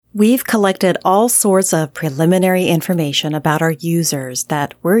We've collected all sorts of preliminary information about our users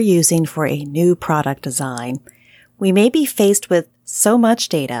that we're using for a new product design. We may be faced with so much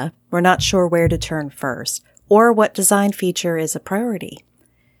data, we're not sure where to turn first, or what design feature is a priority.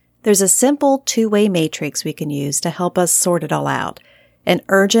 There's a simple two-way matrix we can use to help us sort it all out, an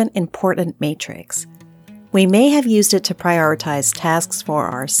urgent, important matrix. We may have used it to prioritize tasks for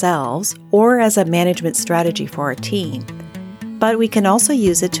ourselves or as a management strategy for our team. But we can also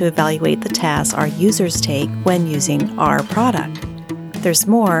use it to evaluate the tasks our users take when using our product. There's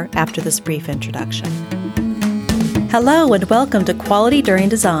more after this brief introduction. Hello and welcome to Quality During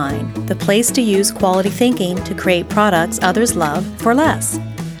Design, the place to use quality thinking to create products others love for less.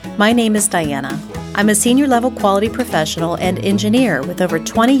 My name is Diana. I'm a senior level quality professional and engineer with over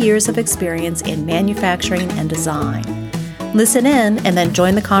 20 years of experience in manufacturing and design. Listen in and then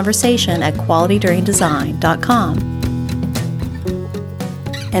join the conversation at qualityduringdesign.com.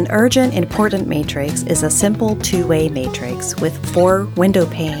 An urgent, important matrix is a simple two-way matrix with 4 window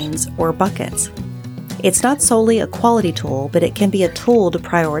panes or buckets. It's not solely a quality tool, but it can be a tool to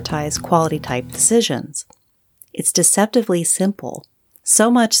prioritize quality-type decisions. It's deceptively simple,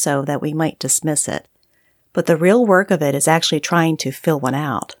 so much so that we might dismiss it. But the real work of it is actually trying to fill one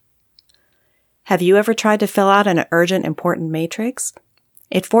out. Have you ever tried to fill out an urgent, important matrix?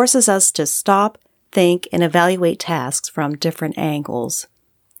 It forces us to stop, think, and evaluate tasks from different angles.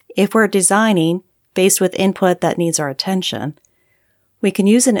 If we're designing, faced with input that needs our attention, we can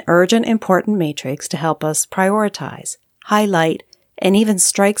use an urgent, important matrix to help us prioritize, highlight, and even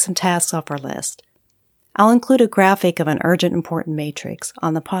strike some tasks off our list. I'll include a graphic of an urgent, important matrix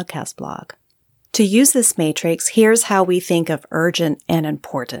on the podcast blog. To use this matrix, here's how we think of urgent and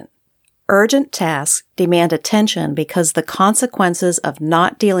important. Urgent tasks demand attention because the consequences of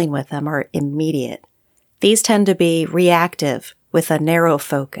not dealing with them are immediate. These tend to be reactive, with a narrow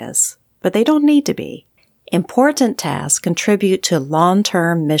focus, but they don't need to be. Important tasks contribute to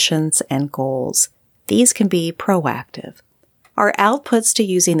long-term missions and goals. These can be proactive. Our outputs to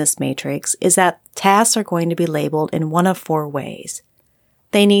using this matrix is that tasks are going to be labeled in one of 4 ways.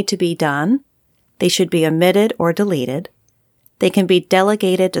 They need to be done. They should be omitted or deleted. They can be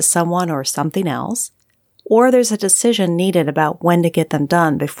delegated to someone or something else. Or there's a decision needed about when to get them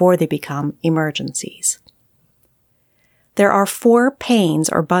done before they become emergencies. There are 4 panes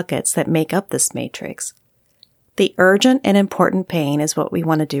or buckets that make up this matrix. The urgent and important pane is what we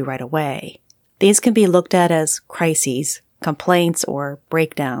want to do right away. These can be looked at as crises, complaints, or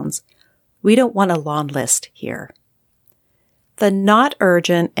breakdowns. We don't want a long list here. The not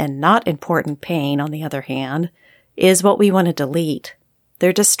urgent and not important pane, on the other hand, is what we want to delete.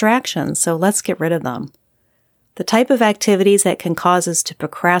 They're distractions, so let's get rid of them. The type of activities that can cause us to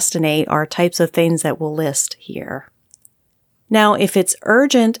procrastinate are types of things that we'll list here. Now, if it's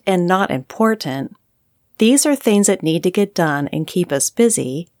urgent and not important, these are things that need to get done and keep us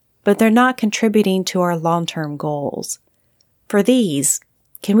busy, but they're not contributing to our long-term goals. For these,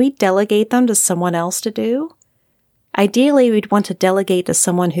 can we delegate them to someone else to do? Ideally, we'd want to delegate to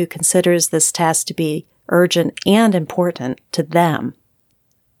someone who considers this task to be urgent and important to them.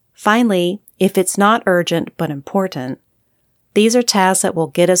 Finally, if it's not urgent but important, these are tasks that will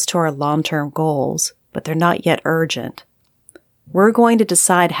get us to our long-term goals, but they're not yet urgent. We're going to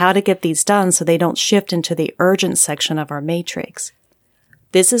decide how to get these done so they don't shift into the urgent section of our matrix.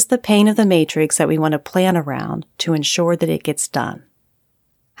 This is the pane of the matrix that we want to plan around to ensure that it gets done.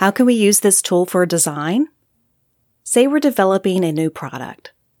 How can we use this tool for design? Say we're developing a new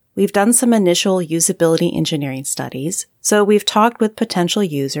product. We've done some initial usability engineering studies, so we've talked with potential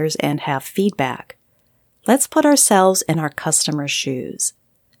users and have feedback. Let's put ourselves in our customer's shoes.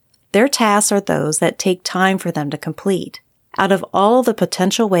 Their tasks are those that take time for them to complete. Out of all the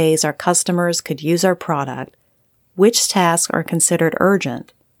potential ways our customers could use our product, which tasks are considered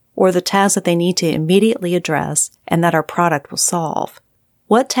urgent, or the tasks that they need to immediately address and that our product will solve?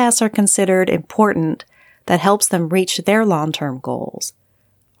 What tasks are considered important that helps them reach their long-term goals?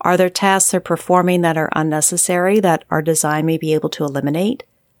 Are there tasks they're performing that are unnecessary that our design may be able to eliminate?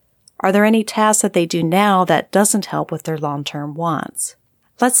 Are there any tasks that they do now that doesn't help with their long-term wants?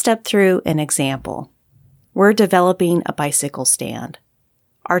 Let's step through an example. We're developing a bicycle stand.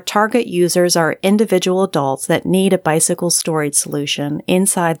 Our target users are individual adults that need a bicycle storage solution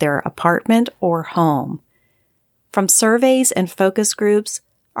inside their apartment or home. From surveys and focus groups,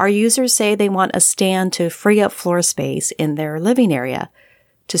 our users say they want a stand to free up floor space in their living area,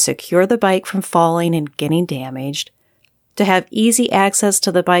 to secure the bike from falling and getting damaged, to have easy access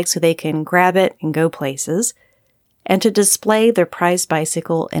to the bike so they can grab it and go places, and to display their prized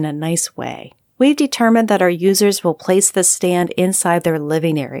bicycle in a nice way. We've determined that our users will place the stand inside their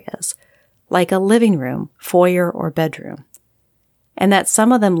living areas, like a living room, foyer, or bedroom, and that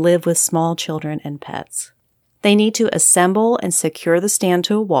some of them live with small children and pets. They need to assemble and secure the stand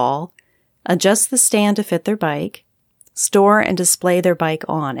to a wall, adjust the stand to fit their bike, store and display their bike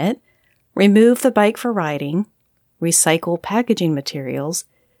on it, remove the bike for riding, recycle packaging materials,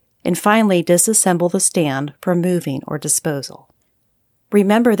 and finally disassemble the stand for moving or disposal.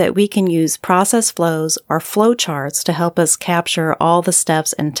 Remember that we can use process flows or flow charts to help us capture all the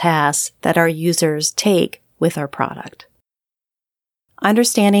steps and tasks that our users take with our product.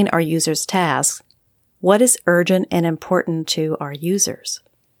 Understanding our users' tasks, what is urgent and important to our users?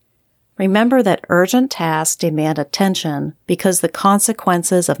 Remember that urgent tasks demand attention because the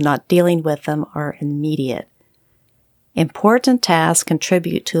consequences of not dealing with them are immediate. Important tasks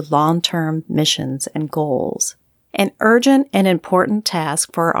contribute to long-term missions and goals. An urgent and important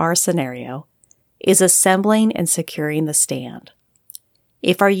task for our scenario is assembling and securing the stand.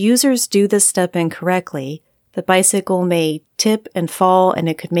 If our users do this step incorrectly, the bicycle may tip and fall and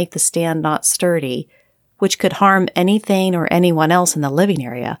it could make the stand not sturdy, which could harm anything or anyone else in the living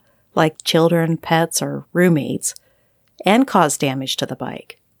area, like children, pets, or roommates, and cause damage to the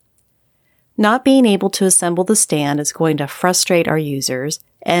bike. Not being able to assemble the stand is going to frustrate our users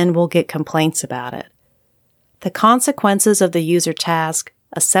and we'll get complaints about it. The consequences of the user task,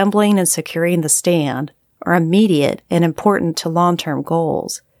 assembling and securing the stand, are immediate and important to long-term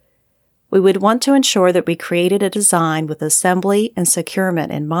goals. We would want to ensure that we created a design with assembly and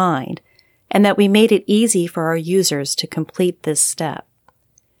securement in mind, and that we made it easy for our users to complete this step.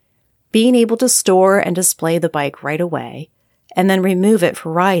 Being able to store and display the bike right away, and then remove it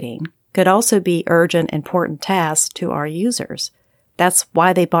for riding, could also be urgent, important tasks to our users. That's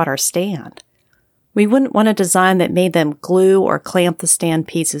why they bought our stand. We wouldn't want a design that made them glue or clamp the stand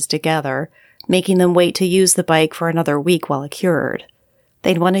pieces together, making them wait to use the bike for another week while it cured.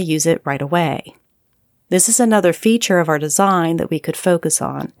 They'd want to use it right away. This is another feature of our design that we could focus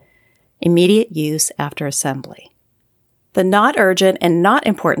on: immediate use after assembly. The not urgent and not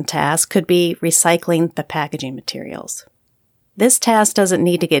important task could be recycling the packaging materials. This task doesn't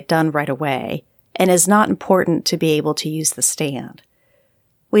need to get done right away and is not important to be able to use the stand.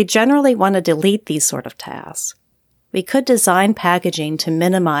 We generally want to delete these sort of tasks. We could design packaging to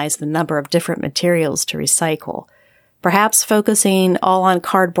minimize the number of different materials to recycle, perhaps focusing all on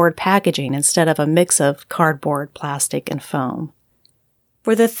cardboard packaging instead of a mix of cardboard, plastic, and foam.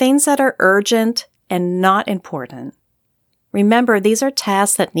 For the things that are urgent and not important, remember these are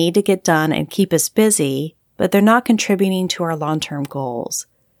tasks that need to get done and keep us busy, but they're not contributing to our long-term goals.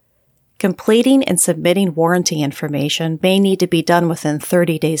 Completing and submitting warranty information may need to be done within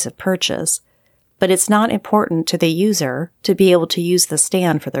 30 days of purchase, but it's not important to the user to be able to use the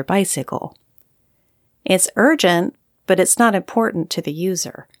stand for their bicycle. It's urgent, but it's not important to the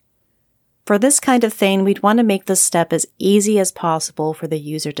user. For this kind of thing, we'd want to make this step as easy as possible for the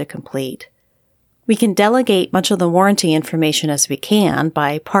user to complete. We can delegate much of the warranty information as we can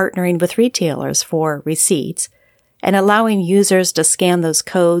by partnering with retailers for receipts and allowing users to scan those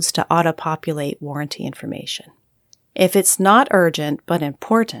codes to auto-populate warranty information. If it's not urgent but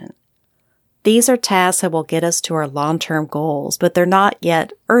important, these are tasks that will get us to our long-term goals, but they're not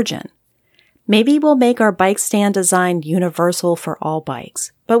yet urgent. Maybe we'll make our bike stand design universal for all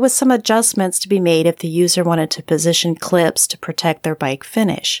bikes, but with some adjustments to be made if the user wanted to position clips to protect their bike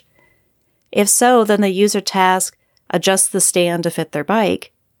finish. If so, then the user task, adjust the stand to fit their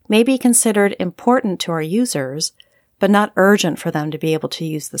bike, may be considered important to our users, but not urgent for them to be able to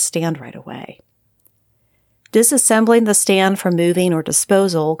use the stand right away. Disassembling the stand for moving or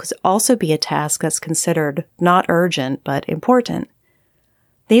disposal could also be a task that's considered not urgent but important.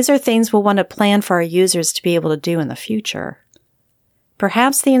 These are things we'll want to plan for our users to be able to do in the future.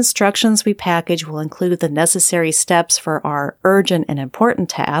 Perhaps the instructions we package will include the necessary steps for our urgent and important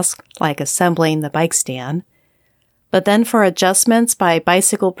tasks, like assembling the bike stand, but then for adjustments by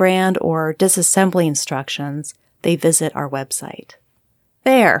bicycle brand or disassembly instructions, they visit our website.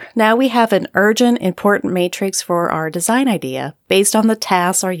 There, now we have an urgent, important matrix for our design idea based on the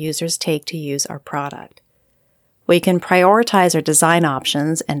tasks our users take to use our product. We can prioritize our design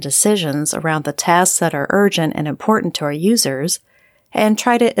options and decisions around the tasks that are urgent and important to our users and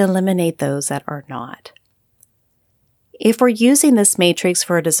try to eliminate those that are not. If we're using this matrix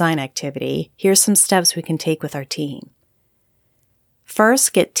for a design activity, here's some steps we can take with our team.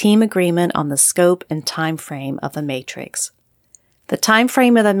 First, get team agreement on the scope and time frame of the matrix. The time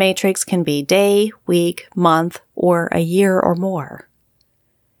frame of the matrix can be day, week, month, or a year or more.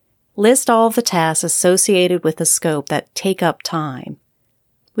 List all of the tasks associated with the scope that take up time.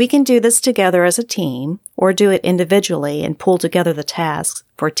 We can do this together as a team or do it individually and pull together the tasks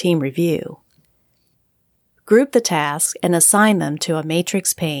for team review. Group the tasks and assign them to a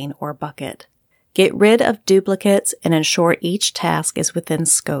matrix pane or bucket. Get rid of duplicates and ensure each task is within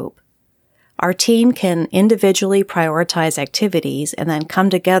scope. Our team can individually prioritize activities and then come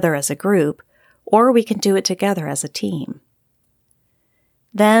together as a group, or we can do it together as a team.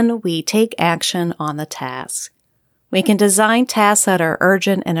 Then we take action on the tasks. We can design tasks that are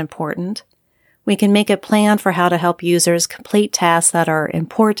urgent and important. We can make a plan for how to help users complete tasks that are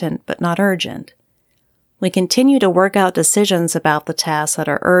important but not urgent. We continue to work out decisions about the tasks that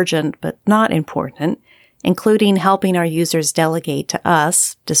are urgent but not important, including helping our users delegate to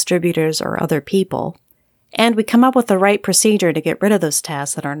us, distributors, or other people. And we come up with the right procedure to get rid of those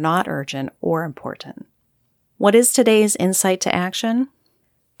tasks that are not urgent or important. What is today's insight to action?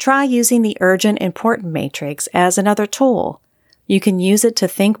 Try using the Urgent Important Matrix as another tool. You can use it to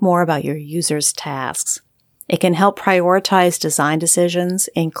think more about your users' tasks. It can help prioritize design decisions,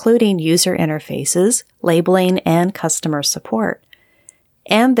 including user interfaces, labeling, and customer support.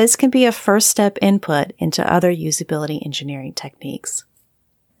 And this can be a first step input into other usability engineering techniques.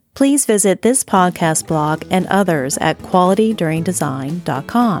 Please visit this podcast blog and others at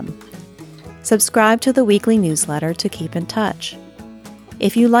qualityduringdesign.com. Subscribe to the weekly newsletter to keep in touch.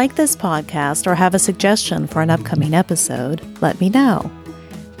 If you like this podcast or have a suggestion for an upcoming episode, let me know.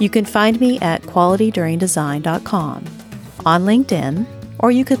 You can find me at qualityduringdesign.com, on LinkedIn,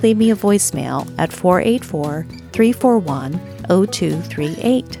 or you could leave me a voicemail at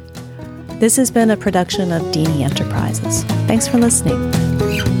 484-341-0238. This has been a production of Deeney Enterprises. Thanks for listening.